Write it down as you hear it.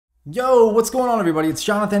Yo, what's going on everybody? It's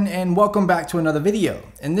Jonathan and welcome back to another video.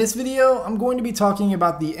 In this video, I'm going to be talking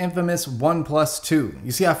about the infamous OnePlus 2.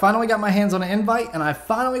 You see, I finally got my hands on an invite and I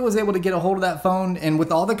finally was able to get a hold of that phone, and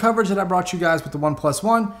with all the coverage that I brought you guys with the OnePlus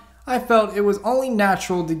 1, I felt it was only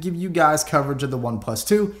natural to give you guys coverage of the OnePlus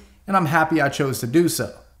 2, and I'm happy I chose to do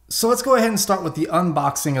so. So let's go ahead and start with the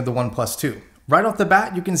unboxing of the OnePlus 2. Right off the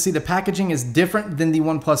bat, you can see the packaging is different than the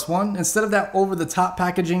OnePlus 1. Instead of that over-the-top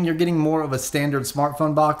packaging, you're getting more of a standard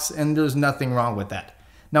smartphone box, and there's nothing wrong with that.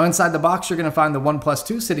 Now inside the box, you're going to find the OnePlus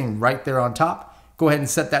 2 sitting right there on top. Go ahead and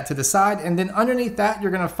set that to the side, and then underneath that,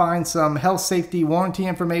 you're going to find some health, safety, warranty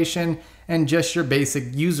information, and just your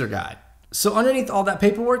basic user guide. So underneath all that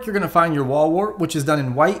paperwork, you're going to find your wall wart, which is done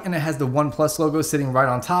in white, and it has the OnePlus logo sitting right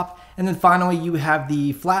on top. And then finally, you have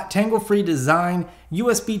the flat tangle-free design,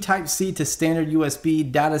 USB Type-C to standard USB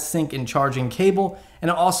data sync and charging cable. And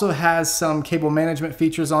it also has some cable management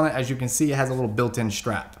features on it. As you can see, it has a little built-in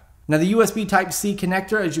strap. Now the USB Type-C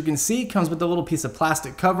connector, as you can see, comes with a little piece of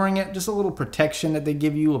plastic covering it, just a little protection that they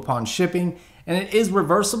give you upon shipping. And it is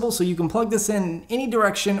reversible, so you can plug this in any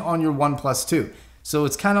direction on your OnePlus 2. So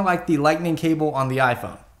it's kind of like the lightning cable on the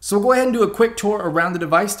iPhone. So we'll go ahead and do a quick tour around the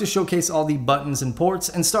device to showcase all the buttons and ports.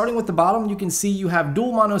 And starting with the bottom, you can see you have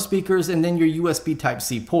dual mono speakers and then your USB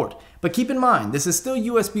Type-C port. But keep in mind, this is still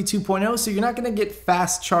USB 2.0, so you're not going to get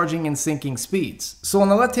fast charging and syncing speeds. So on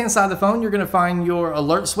the left-hand side of the phone, you're going to find your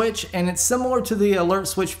alert switch, and it's similar to the alert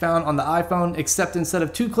switch found on the iPhone, except instead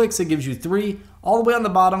of 2 clicks, it gives you 3. All the way on the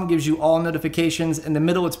bottom gives you all notifications. In the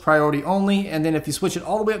middle, it's priority only. And then if you switch it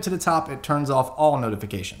all the way up to the top, it turns off all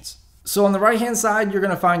notifications. So on the right-hand side, you're going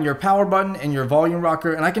to find your power button and your volume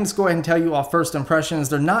rocker. And I can just go ahead and tell you off first impressions,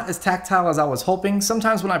 they're not as tactile as I was hoping.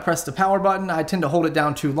 Sometimes when I press the power button, I tend to hold it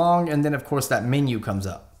down too long. And then of course that menu comes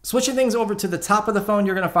up. Switching things over to the top of the phone,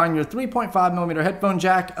 you're going to find your 3.5mm headphone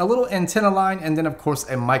jack, a little antenna line, and then of course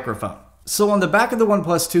a microphone. So on the back of the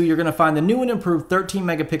OnePlus 2, you're going to find the new and improved 13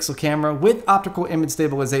 megapixel camera with optical image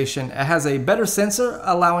stabilization. It has a better sensor,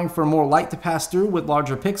 allowing for more light to pass through with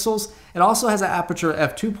larger pixels. It also has an aperture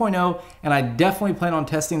f2.0, and I definitely plan on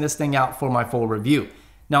testing this thing out for my full review.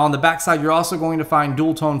 Now on the back side, you're also going to find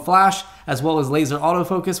dual tone flash, as well as laser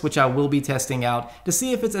autofocus, which I will be testing out to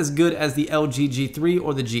see if it's as good as the LG G3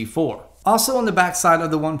 or the G4. Also on the back side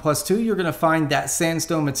of the OnePlus 2, you're going to find that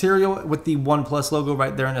sandstone material with the OnePlus logo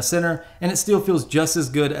right there in the center, and it still feels just as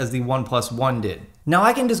good as the OnePlus 1 did. Now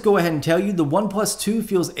I can just go ahead and tell you the OnePlus 2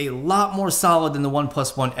 feels a lot more solid than the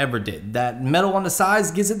OnePlus 1 ever did. That metal on the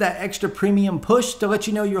sides gives it that extra premium push to let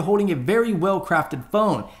you know you're holding a very well crafted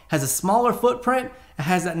phone. It has a smaller footprint, it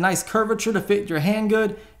has that nice curvature to fit your hand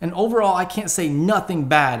good, and overall I can't say nothing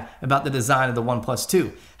bad about the design of the OnePlus 2.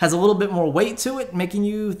 It has a little bit more weight to it, making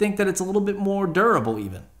you think that it's a little bit more durable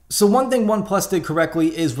even. So one thing OnePlus did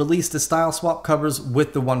correctly is release the style swap covers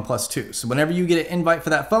with the OnePlus 2. So whenever you get an invite for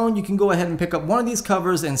that phone, you can go ahead and pick up one of these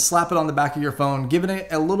covers and slap it on the back of your phone, giving it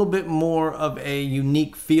a little bit more of a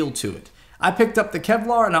unique feel to it. I picked up the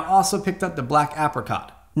Kevlar, and I also picked up the black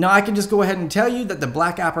apricot. Now I can just go ahead and tell you that the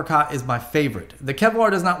black apricot is my favorite. The Kevlar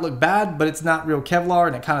does not look bad, but it's not real Kevlar,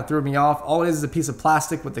 and it kind of threw me off. All it is a piece of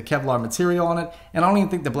plastic with the Kevlar material on it, and I don't even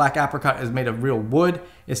think the black apricot is made of real wood.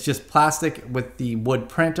 It's just plastic with the wood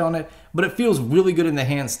print on it, but it feels really good in the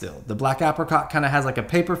hand still. The black apricot kind of has like a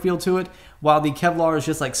paper feel to it, while the Kevlar is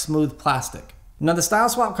just like smooth plastic. Now the style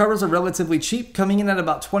swap covers are relatively cheap, coming in at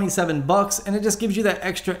about 27 bucks, and it just gives you that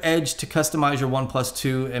extra edge to customize your OnePlus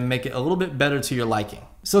 2 and make it a little bit better to your liking.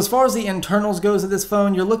 So as far as the internals goes of this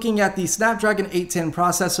phone, you're looking at the Snapdragon 810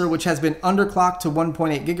 processor, which has been underclocked to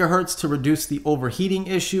 1.8 gigahertz to reduce the overheating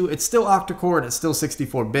issue. It's still octa-core and it's still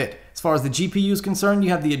 64-bit. As far as the GPU is concerned,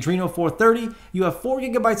 you have the Adreno 430, you have 4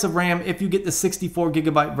 gigabytes of RAM if you get the 64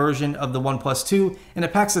 gigabyte version of the OnePlus 2, and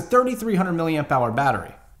it packs a 3300 milliamp hour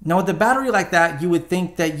battery. Now with a battery like that, you would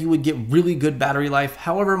think that you would get really good battery life.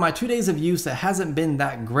 However, my 2 days of use, it hasn't been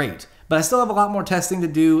that great. But I still have a lot more testing to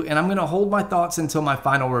do, and I'm going to hold my thoughts until my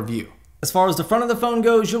final review. As far as the front of the phone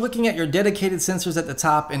goes, you're looking at your dedicated sensors at the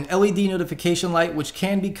top, an LED notification light which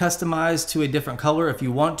can be customized to a different color if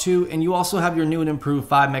you want to, and you also have your new and improved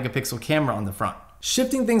 5 megapixel camera on the front.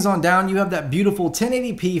 Shifting things on down, you have that beautiful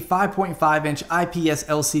 1080p 5.5-inch IPS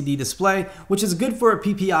LCD display, which is good for a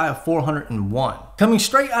PPI of 401. Coming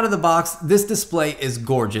straight out of the box, this display is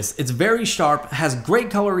gorgeous. It's very sharp, has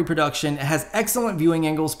great color reproduction, it has excellent viewing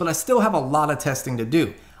angles, but I still have a lot of testing to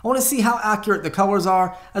do. I want to see how accurate the colors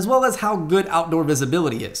are, as well as how good outdoor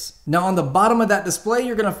visibility is. Now on the bottom of that display,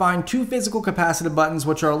 you're going to find two physical capacitive buttons,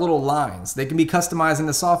 which are little lines. They can be customized in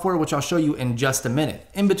the software, which I'll show you in just a minute.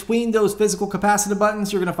 In between those physical capacitive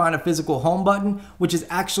buttons, you're going to find a physical home button, which is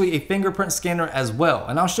actually a fingerprint scanner as well.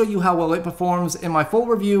 And I'll show you how well it performs in my full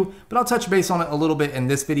review, but I'll touch base on it a little bit in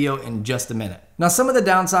this video in just a minute. Now some of the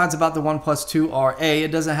downsides about the OnePlus 2 are A,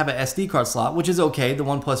 it doesn't have an SD card slot, which is okay, the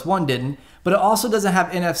OnePlus 1 didn't, but it also doesn't have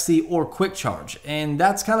NFC or quick charge. And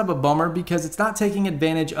that's kind of a bummer because it's not taking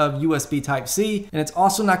advantage of USB Type-C, and it's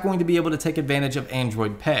also not going to be able to take advantage of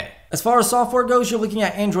Android Pay. As far as software goes, you're looking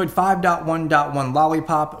at Android 5.1.1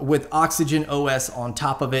 Lollipop with Oxygen OS on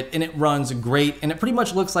top of it, and it runs great, and it pretty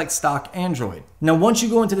much looks like stock Android. Now, once you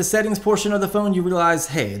go into the settings portion of the phone, you realize,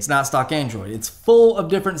 hey, it's not stock Android. It's full of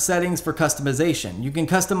different settings for customization. You can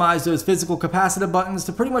customize those physical capacitive buttons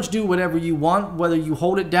to pretty much do whatever you want, whether you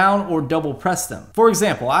hold it down or double press them. For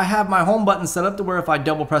example, I have my home button set up to where if I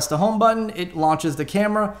double press the home button, it launches the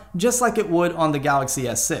camera just like it would on the Galaxy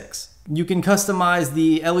S6. You can customize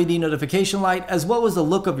the LED notification light as well as the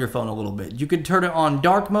look of your phone a little bit. You can turn it on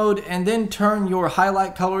dark mode and then turn your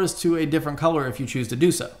highlight colors to a different color if you choose to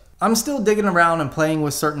do so. I'm still digging around and playing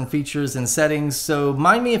with certain features and settings, so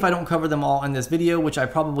mind me if I don't cover them all in this video, which I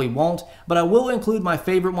probably won't, but I will include my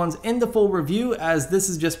favorite ones in the full review as this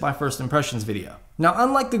is just my first impressions video. Now,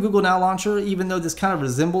 unlike the Google Now launcher, even though this kind of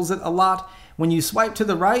resembles it a lot, when you swipe to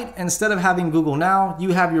the right, instead of having Google Now,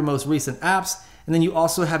 you have your most recent apps, and then you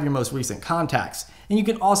also have your most recent contacts. And you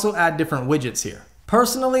can also add different widgets here.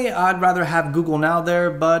 Personally, I'd rather have Google Now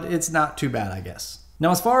there, but it's not too bad, I guess. Now,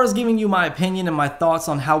 as far as giving you my opinion and my thoughts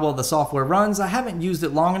on how well the software runs, I haven't used it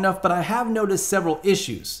long enough, but I have noticed several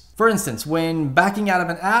issues. For instance, when backing out of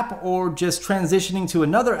an app or just transitioning to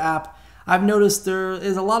another app, I've noticed there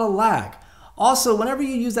is a lot of lag. Also, whenever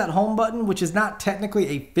you use that home button, which is not technically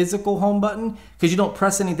a physical home button, because you don't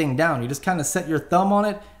press anything down, you just kind of set your thumb on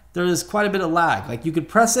it, there's quite a bit of lag. Like you could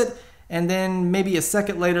press it and then maybe a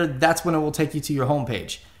second later, that's when it will take you to your home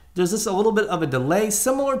page. There's just a little bit of a delay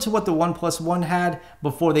similar to what the OnePlus 1 had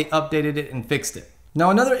before they updated it and fixed it. Now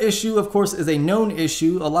another issue, of course, is a known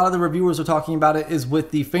issue. A lot of the reviewers are talking about it is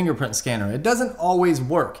with the fingerprint scanner. It doesn't always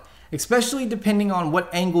work, especially depending on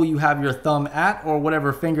what angle you have your thumb at or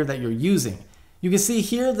whatever finger that you're using. You can see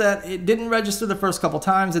here that it didn't register the first couple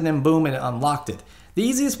times and then boom, and it unlocked it. The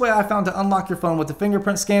easiest way I found to unlock your phone with the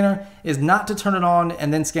fingerprint scanner is not to turn it on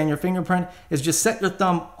and then scan your fingerprint, is just set your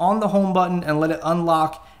thumb on the home button and let it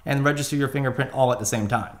unlock and register your fingerprint all at the same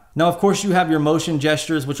time. Now, of course, you have your motion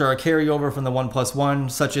gestures, which are a carryover from the OnePlus 1,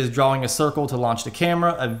 such as drawing a circle to launch the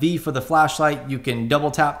camera, a V for the flashlight, you can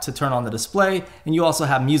double tap to turn on the display, and you also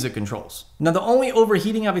have music controls. Now, the only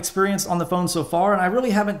overheating I've experienced on the phone so far, and I really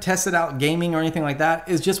haven't tested out gaming or anything like that,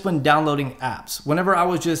 is just when downloading apps. Whenever I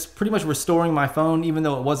was just pretty much restoring my phone, even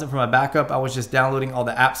though it wasn't from a backup, I was just downloading all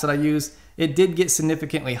the apps that I use, it did get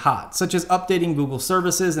significantly hot, such as updating Google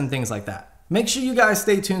services and things like that. Make sure you guys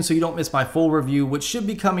stay tuned so you don't miss my full review, which should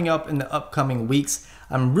be coming up in the upcoming weeks.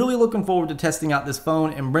 I'm really looking forward to testing out this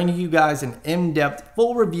phone and bringing you guys an in-depth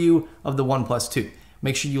full review of the OnePlus 2.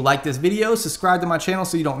 Make sure you like this video, subscribe to my channel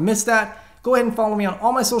so you don't miss that. Go ahead and follow me on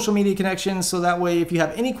all my social media connections so that way if you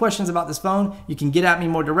have any questions about this phone, you can get at me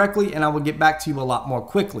more directly and I will get back to you a lot more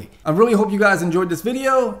quickly. I really hope you guys enjoyed this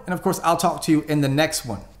video, and of course I'll talk to you in the next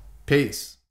one. Peace.